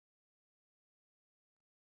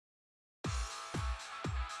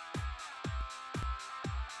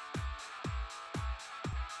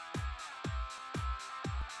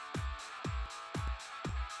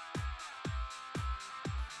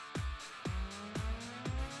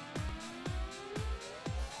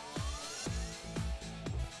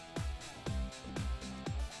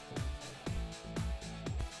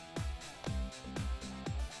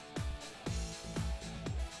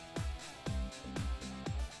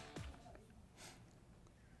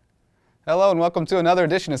Hello and welcome to another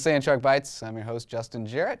edition of SandShark Bites. I'm your host Justin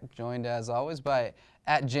Jarrett, joined as always by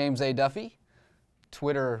 @James A. Duffy,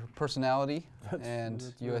 Twitter personality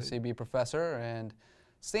and USCB professor and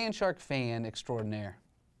SandShark fan extraordinaire.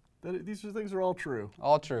 These things are all true.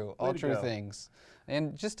 All true things.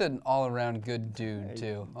 And just an all-around good dude,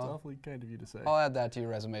 too. It's awfully kind of you to say. I'll add that to your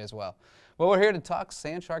resume as well. Well, we're here to talk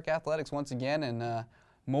SandShark athletics once again, and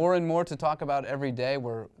more and more to talk about every day.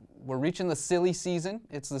 We're reaching the silly season.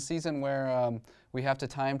 It's the season where we have to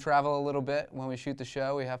time travel a little bit when we shoot the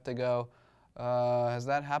show. We have to go, has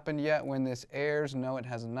that happened yet when this airs? No, it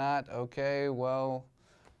has not. Okay, well,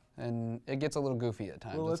 and it gets a little goofy at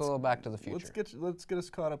times. It's a little back to the future. Let's get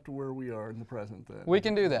us caught up to where we are in the present then. We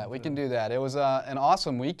can do that. We can do that. It was an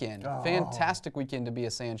awesome weekend. Fantastic weekend to be a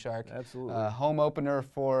SandShark. Absolutely. Home opener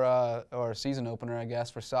for, or season opener, I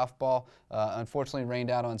guess, for softball. Unfortunately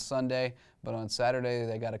rained out on Sunday, but on Saturday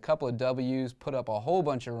they got a couple of W's, put up a whole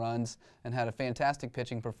bunch of runs, and had a fantastic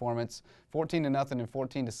pitching performance. 14-0 and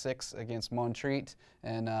 14-6 against Montreat.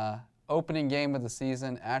 And opening game of the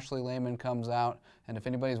season, Ashley Lehman comes out, and if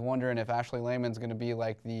anybody's wondering if Ashley Lehman's going to be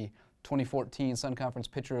like the 2014 Sun Conference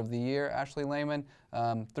Pitcher of the Year, Ashley Lehman,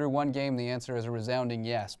 through one game, the answer is a resounding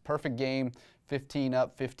yes. Perfect game, 15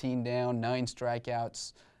 up, 15 down, 9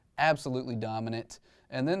 strikeouts, absolutely dominant.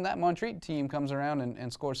 And then that Montreat team comes around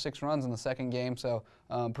and scores 6 runs in the second game, so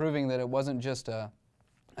proving that it wasn't just a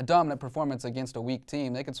dominant performance against a weak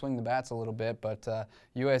team. They could swing the bats a little bit, but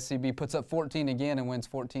USCB puts up 14 again and wins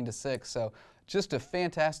 14-6. So just a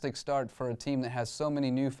fantastic start for a team that has so many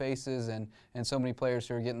new faces and so many players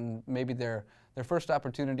who are getting maybe their first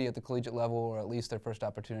opportunity at the collegiate level, or at least their first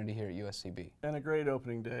opportunity here at USCB. And a great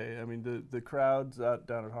opening day. I mean, the crowds out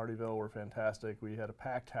down at Hardyville were fantastic. We had a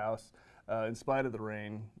packed house in spite of the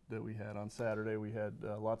rain that we had on Saturday. We had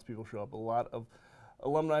lots of people show up. A lot of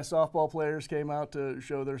alumni softball players came out to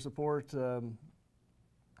show their support,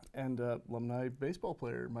 and alumni baseball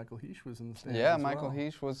player Michael Heesh was in the stands. Yeah, Michael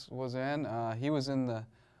Heesh was in. He was in the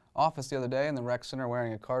office the other day in the rec center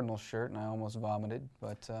wearing a Cardinals shirt, and I almost vomited.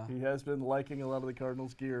 But he has been liking a lot of the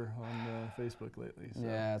Cardinals gear on Facebook lately. So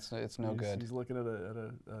yeah, it's no good. He's looking at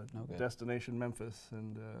a destination Memphis,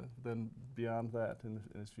 and then beyond that in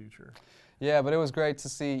his future. Yeah, but it was great to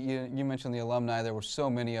see. You mentioned the alumni. There were so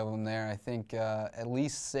many of them there. I think at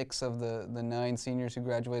least 6 of the 9 seniors who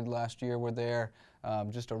graduated last year were there.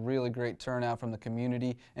 Just a really great turnout from the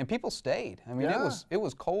community, and people stayed. I mean, it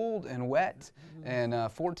was cold and wet, and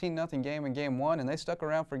 14-0 game in game 1, and they stuck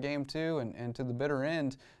around for game 2 and to the bitter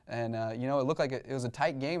end. And you know, it looked like it was a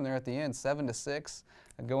tight game there at the end, 7-6,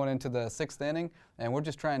 going into the 6th inning, and we're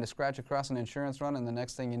just trying to scratch across an insurance run, and the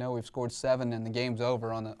next thing you know, we've scored 7, and the game's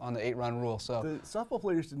over on the 8-run rule. So the softball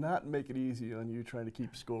players did not make it easy on you trying to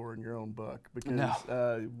keep score in your own book, because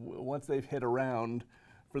once they've hit around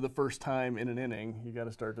for the first time in an inning, you got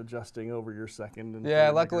to start adjusting over your second. And yeah,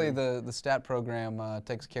 luckily the stat program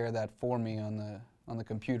takes care of that for me on the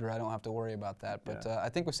computer. I don't have to worry about that. But I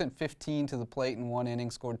think we sent 15 to the plate in 1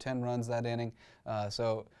 inning, scored 10 runs that inning.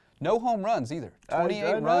 So no home runs either.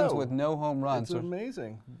 28 runs with no home runs. It's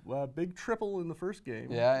amazing. Big triple in the first game.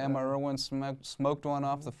 Yeah, Emma Irwin smoked one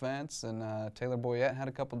off the fence, and Taylor Boyette had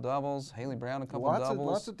a couple doubles. Haley Brown a couple doubles.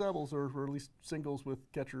 Lots of doubles, or at least singles with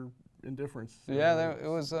catcher indifference. Yeah, it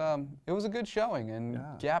was a good showing, and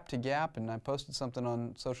gap to gap, and I posted something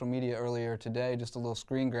on social media earlier today, just a little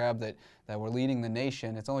screen grab that we're leading the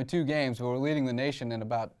nation. It's only 2 games, but we're leading the nation in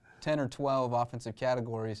about 10 or 12 offensive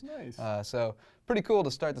categories. Nice. So pretty cool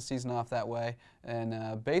to start the season off that way.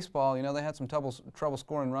 And baseball, you know, they had some trouble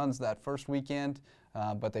scoring runs that first weekend,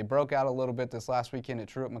 but they broke out a little bit this last weekend at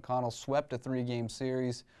Truett McConnell, swept a 3-game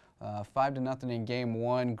series. 5-0 in game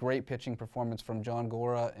 1. Great pitching performance from John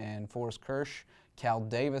Gora and Forrest Kirsch. Cal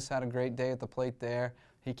Davis had a great day at the plate there.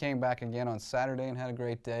 He came back again on Saturday and had a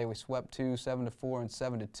great day. We swept 2, 7-4 and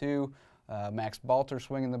 7-2. Max Balter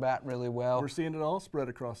swinging the bat really well. We're seeing it all spread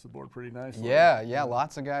across the board pretty nicely. Yeah,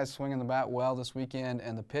 lots of guys swinging the bat well this weekend,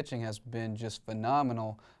 and the pitching has been just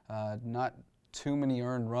phenomenal. Not too many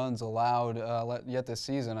earned runs allowed yet this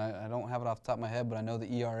season. I don't have it off the top of my head, but I know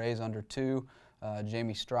the ERA is under 2.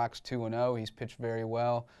 Jamie Strock's 2-0. He's pitched very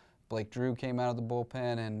well. Blake Drew came out of the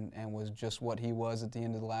bullpen and was just what he was at the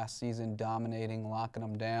end of the last season, dominating, locking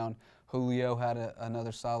them down. Julio had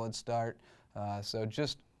another solid start. So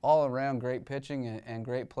just all around great pitching and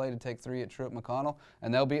great play to take 3 at Truett McConnell.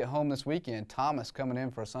 And they'll be at home this weekend. Thomas coming in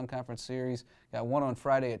for a Sun Conference series. Got one on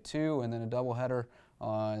Friday at 2 and then a doubleheader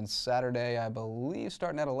on Saturday, I believe,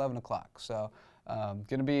 starting at 11 o'clock. So going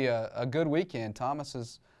to be a good weekend. Thomas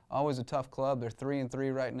is always a tough club. They're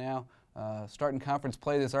 3-3 right now. Starting conference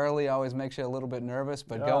play this early always makes you a little bit nervous,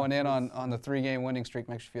 but going in on the 3-game winning streak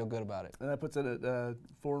makes you feel good about it. And that puts it at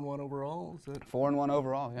 4-1 overall? Is that 4-1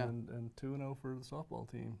 overall, yeah. And 2-0 for the softball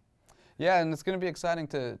team. Yeah, and it's going to be exciting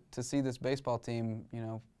to see this baseball team,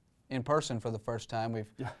 in person for the first time.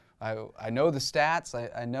 I know the stats,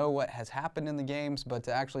 I know what has happened in the games, but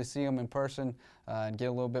to actually see them in person and get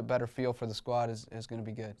a little bit better feel for the squad is going to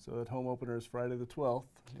be good. So that home opener is Friday the 12th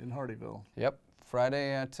in Hardyville. Yep,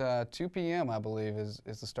 Friday at 2 p.m. I believe is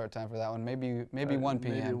the start time for that one. Maybe 1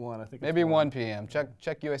 p.m. Maybe 1. I think maybe 1 p.m. Check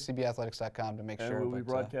USCBathletics.com to make sure. And we'll be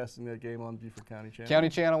broadcasting that game on Beaufort County Channel. County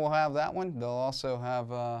Channel will have that one. They'll also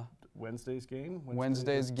have Wednesday's game.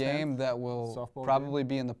 Wednesday's game that will probably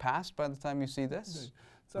be in the past by the time you see this.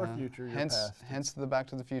 It's our future, your hence, past. Hence the Back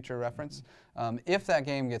to the Future reference. If that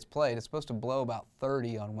game gets played, it's supposed to blow about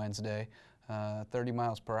 30 on Wednesday, 30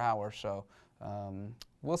 miles per hour. So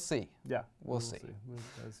we'll see. Yeah, we'll see.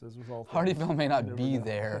 As with all Hardyville may not be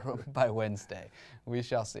there by Wednesday. We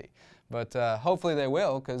shall see. But hopefully they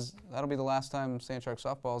will, because that'll be the last time SandShark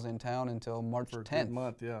softball's in town until March 10th. For a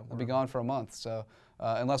month, yeah. They'll be gone for a month. So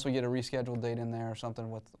unless we get a rescheduled date in there or something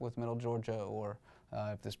with Middle Georgia, or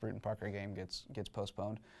if this Bruton Parker game gets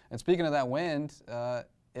postponed. And speaking of that wind,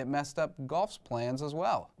 it messed up golf's plans as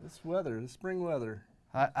well. This weather, the spring weather.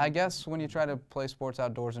 I guess when you try to play sports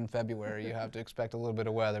outdoors in February, you have to expect a little bit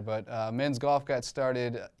of weather. But men's golf got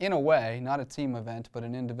started in a way, not a team event, but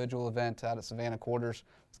an individual event out at Savannah Quarters.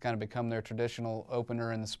 It's kind of become their traditional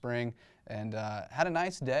opener in the spring. And had a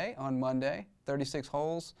nice day on Monday, 36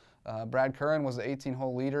 holes. Brad Curran was the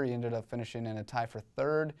 18-hole leader. He ended up finishing in a tie for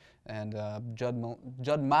third. And Judd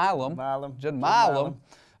Milam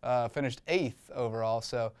finished 8th overall.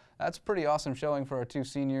 So that's a pretty awesome showing for our 2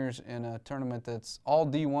 seniors in a tournament that's all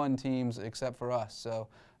D1 teams except for us. So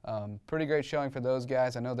pretty great showing for those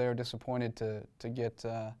guys. I know they were disappointed to get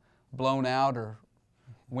blown out or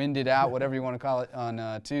winded out, whatever you want to call it,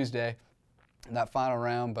 on Tuesday in that final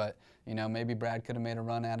round. But, maybe Brad could have made a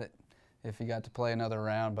run at it if he got to play another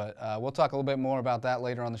round. But we'll talk a little bit more about that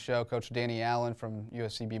later on the show. Coach Danny Allen from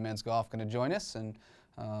USCB Men's Golf going to join us.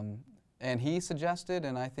 And he suggested,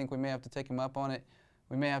 and I think we may have to take him up on it,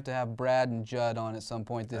 we may have to have Brad and Judd on at some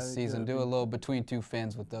point this season, do a little between two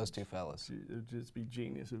fins with those two fellas. It would just be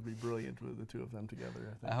genius. It would be brilliant with the 2 of them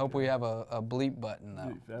together. I hope we have a bleep button,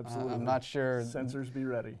 though. Absolutely. I'm not sure. Censors be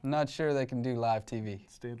ready. I'm not sure they can do live TV.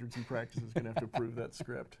 Standards and practices going to have to approve that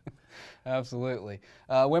script. Absolutely.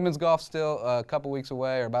 Women's golf still a couple weeks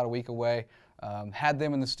away, or about a week away. Had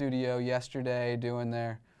them in the studio yesterday doing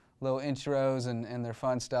their little intros and their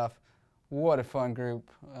fun stuff. What a fun group.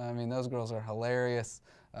 I mean, those girls are hilarious.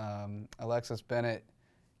 Alexis Bennett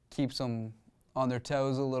keeps them on their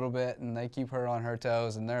toes a little bit, and they keep her on her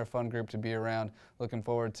toes, and they're a fun group to be around. Looking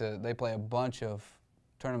forward to, they play a bunch of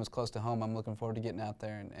tournaments close to home. I'm looking forward to getting out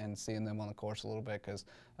there and seeing them on the course a little bit, because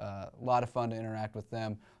a lot of fun to interact with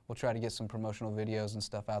them. We'll try to get some promotional videos and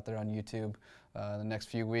stuff out there on YouTube the next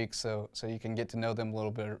few weeks, so you can get to know them a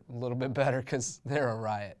little bit better, because they're a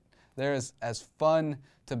riot. They're as fun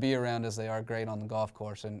to be around as they are great on the golf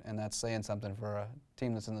course, and that's saying something for a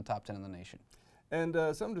team that's in the top 10 in the nation. And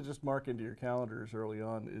something to just mark into your calendars early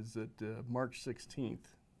on is that March 16th,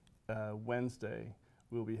 Wednesday,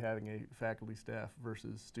 we'll be having a faculty staff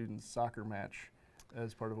versus students soccer match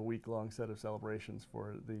as part of a week-long set of celebrations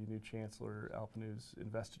for the new Chancellor Alpanu's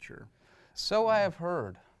investiture. So I have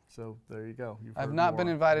heard. So there you go. I've not been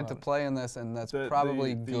invited to play in this, and that's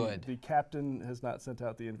probably good. The captain has not sent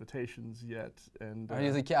out the invitations yet. And are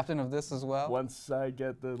you the captain of this as well? Once I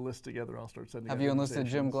get the list together, I'll start sending out Have you enlisted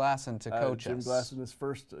Jim Glasson to coach Jim us? Jim Glasson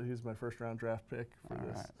is he's my first-round draft pick for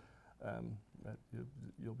this. Right.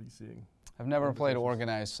 You'll be seeing. I've never played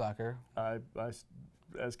organized soccer. I,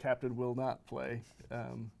 as captain, will not play.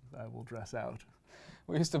 I will dress out.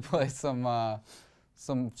 We used to play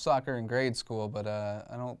some soccer in grade school, but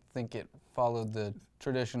I don't think it followed the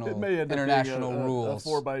traditional international rules. A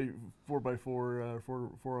 4x4,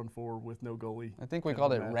 4-on-4 with no goalie. I think we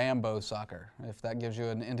called it Rambo soccer, if that gives you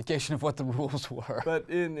an indication of what the rules were. But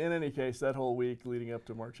in any case, that whole week leading up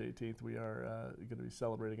to March 18th, we are going to be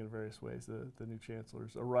celebrating in various ways the new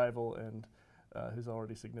Chancellor's arrival and his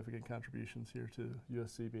already significant contributions here to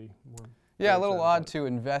USCB. Yeah, a little odd to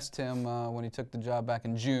invest him when he took the job back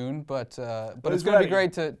in June, but it's going to be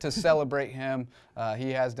great to celebrate him. He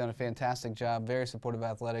has done a fantastic job, very supportive of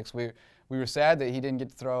athletics. We were sad that he didn't get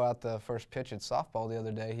to throw out the first pitch at softball the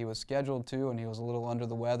other day. He was scheduled to, and he was a little under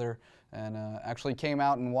the weather, and actually came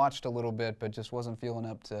out and watched a little bit, but just wasn't feeling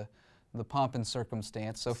up to the pomp and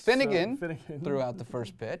circumstance. So Finnegan threw out the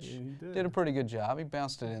first pitch. Yeah, he did a pretty good job. He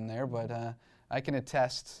bounced it in there, but I can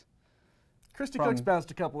attest Christy Cook's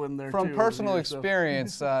bounced a couple in there from too. Personal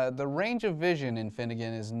experience, the range of vision in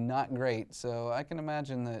Finnegan is not great, so I can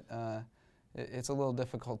imagine that it's a little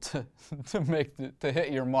difficult to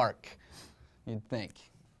hit your mark, you'd think.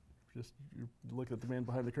 Just you look at the man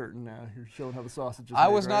behind the curtain now. You're showing how the sausage is I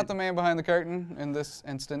made, was right? not the man behind the curtain in this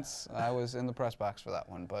instance. I was in the press box for that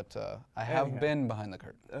one, but I have been behind the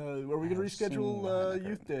curtain. Are we going to reschedule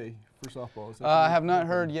Youth Day for softball? I have not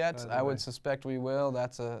heard yet. I would suspect we will.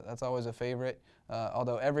 That's always a favorite.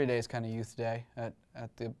 Although every day is kind of Youth Day at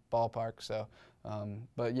the ballpark. So,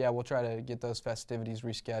 but yeah, we'll try to get those festivities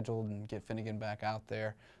rescheduled and get Finnegan back out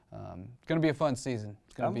there. It's going to be a fun season.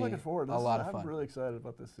 It's going to be looking forward. a lot of fun. I'm really excited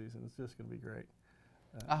about this season. It's just going to be great.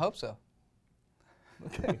 I hope so.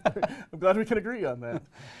 Okay, I'm glad we can agree on that.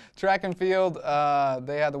 Track and field,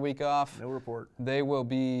 they had the week off. No report. They will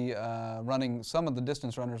be running, some of the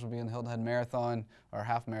distance runners will be in the Hilton Head Marathon, or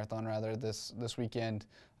half marathon rather, this weekend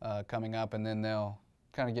coming up, and then they'll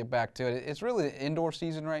kind of get back to it. It's really the indoor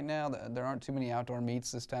season right now. There aren't too many outdoor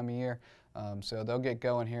meets this time of year, so they'll get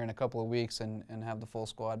going here in a couple of weeks and have the full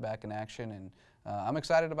squad back in action, and I'm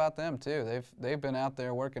excited about them too. They've been out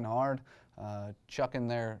there working hard, chucking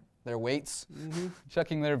their weights,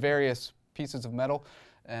 chucking their various pieces of metal,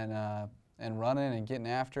 and running and getting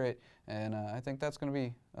after it. And I think that's going to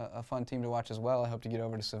be a fun team to watch as well. I hope to get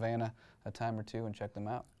over to Savannah a time or two and check them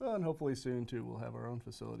out. Well, and hopefully soon too we'll have our own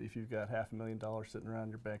facility. If you've got $500,000 sitting around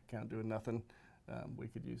your bank account doing nothing, we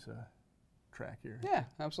could use a track here. Yeah,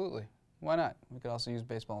 absolutely. Why not? We could also use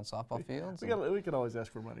baseball and softball fields. We could always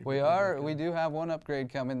ask for money. We do have one upgrade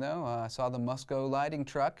coming though. I saw the Musco lighting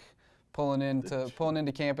truck pulling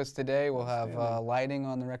into campus today. We'll have lighting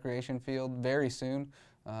on the recreation field very soon.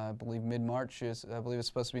 I believe mid-March I believe it's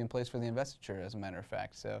supposed to be in place for the investiture, as a matter of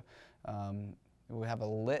fact. So we have a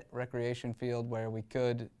lit recreation field where we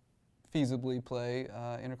could feasibly play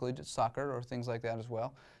intercollegiate soccer or things like that as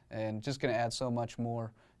well. And just going to add so much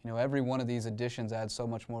more. You know, every one of these additions adds so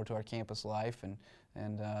much more to our campus life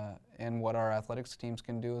and what our athletics teams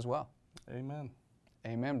can do as well. Amen.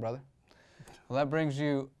 Amen, brother. Well, that brings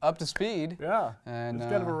you up to speed. Yeah, and it's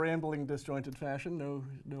kind of a rambling, disjointed fashion.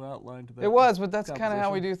 No outline to that. It was, but that's kind of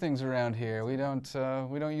how we do things around here. We don't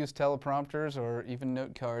use teleprompters or even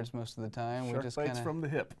note cards most of the time. Shark we just bites from the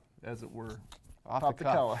hip, as it were. Off the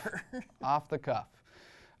cuff. collar. Off the cuff.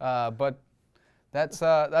 But that's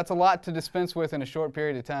a lot to dispense with in a short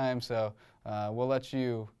period of time. So we'll let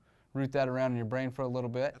you root that around in your brain for a little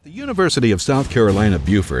bit. At the University of South Carolina,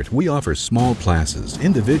 Beaufort, we offer small classes,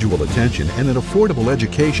 individual attention, and an affordable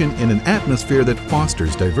education in an atmosphere that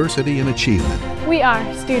fosters diversity and achievement. We are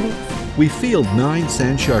students. We field 9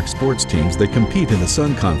 SandShark sports teams that compete in the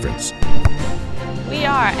Sun Conference. We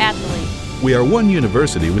are athletes. We are one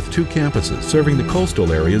university with 2 campuses serving the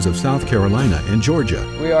coastal areas of South Carolina and Georgia.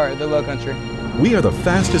 We are the Low Country. We are the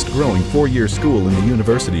fastest growing 4-year school in the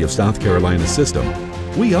University of South Carolina system.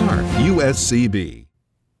 We are USCB.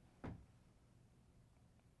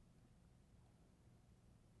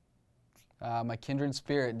 My kindred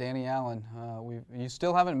spirit, Danny Allen. You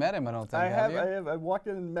still haven't met him, I don't think. I have. I walked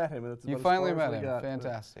in and met him. And it's You about finally as far met as we him. got,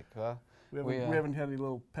 Fantastic. we haven't had any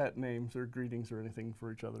little pet names or greetings or anything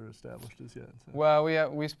for each other established as yet. So. Well,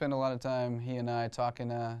 we spend a lot of time, he and I, talking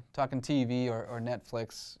TV or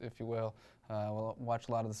Netflix, if you will. We'll watch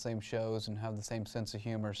a lot of the same shows and have the same sense of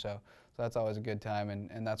humor, so that's always a good time,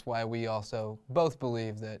 and that's why we also both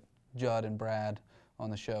believe that Judd and Brad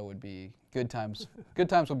on the show would be good times. Good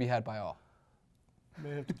times will be had by all.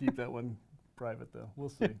 May have to keep that one private, though. We'll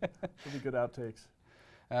see. It'll be good outtakes.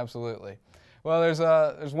 Absolutely. Well,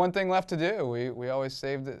 there's one thing left to do. We always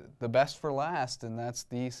save the best for last, and that's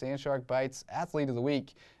the SandShark Bites Athlete of the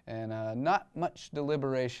Week. And not much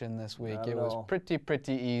deliberation this week. It was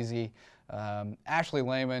pretty easy. Ashley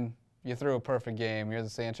Lehman, you threw a perfect game. You're the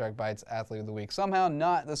SandShark Bites Athlete of the Week. Somehow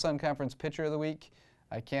not the Sun Conference Pitcher of the Week.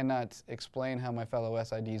 I cannot explain how my fellow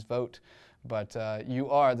SIDs vote, but you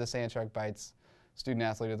are the SandShark Bites Student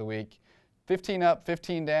Athlete of the Week. 15 up,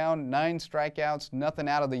 15 down, 9 strikeouts, nothing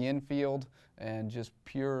out of the infield, and just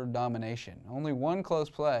pure domination. Only one close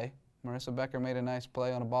play. Marissa Becker made a nice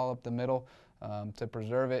play on a ball up the middle to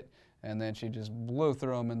preserve it, and then she just blew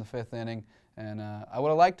through them in the 5th inning. And I would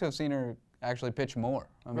have liked to have seen her actually pitch more.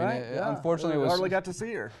 I mean, unfortunately, we hardly got to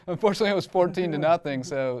see her. Unfortunately, it was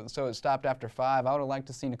 14-0, so it stopped after 5. I would have liked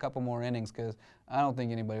to have seen a couple more innings because I don't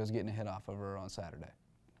think anybody was getting a hit off of her on Saturday.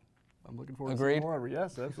 I'm looking forward to seeing more of her.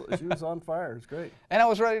 Yes, absolutely. She was on fire. It was great. And I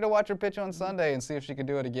was ready to watch her pitch on Sunday and see if she could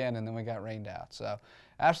do it again, and then we got rained out. So,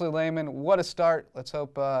 Ashley Lehman, what a start. Let's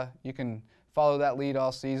hope you can follow that lead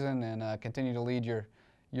all season and continue to lead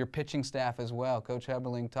your pitching staff as well. Coach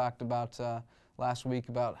Heberling talked about last week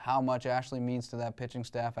about how much Ashley means to that pitching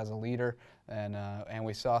staff as a leader, and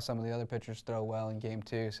we saw some of the other pitchers throw well in Game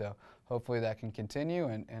 2, so hopefully that can continue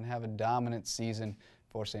and have a dominant season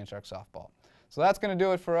for SandShark softball. So that's going to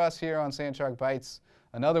do it for us here on SandShark Bites.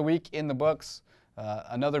 Another week in the books,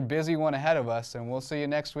 another busy one ahead of us, and we'll see you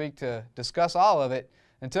next week to discuss all of it.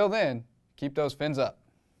 Until then, keep those fins up.